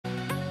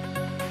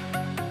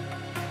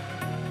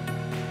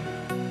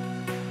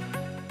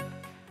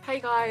Hey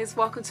guys,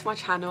 welcome to my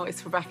channel.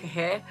 It's Rebecca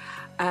here.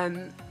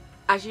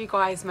 As you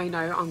guys may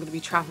know, I'm going to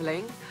be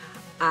travelling,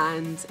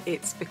 and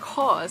it's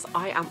because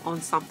I am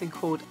on something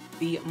called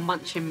the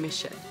Munchin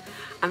mission,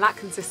 and that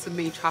consists of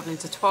me travelling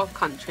to 12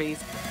 countries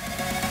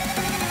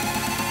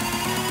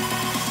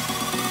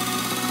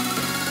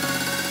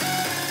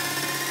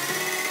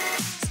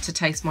to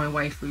taste my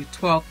way through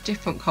 12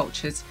 different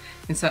cultures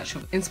in search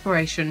of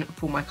inspiration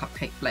for my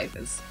cupcake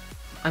flavours.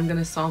 I'm going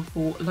to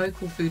sample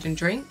local food and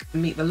drink,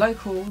 meet the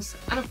locals,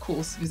 and of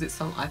course visit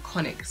some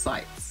iconic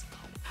sites.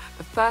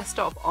 The first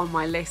stop on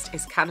my list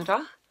is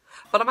Canada,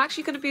 but I'm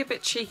actually going to be a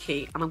bit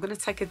cheeky and I'm going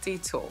to take a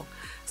detour.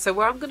 So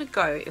where I'm going to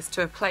go is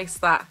to a place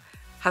that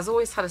has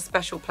always had a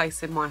special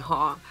place in my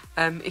heart.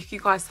 If you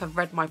guys have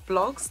read my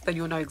blogs, then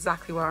you'll know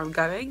exactly where I'm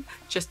going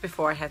just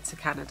before I head to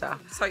Canada.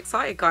 So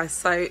excited guys,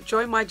 so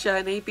join my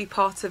journey, be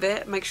part of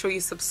it, make sure you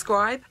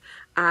subscribe,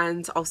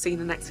 and I'll see you in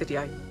the next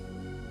video.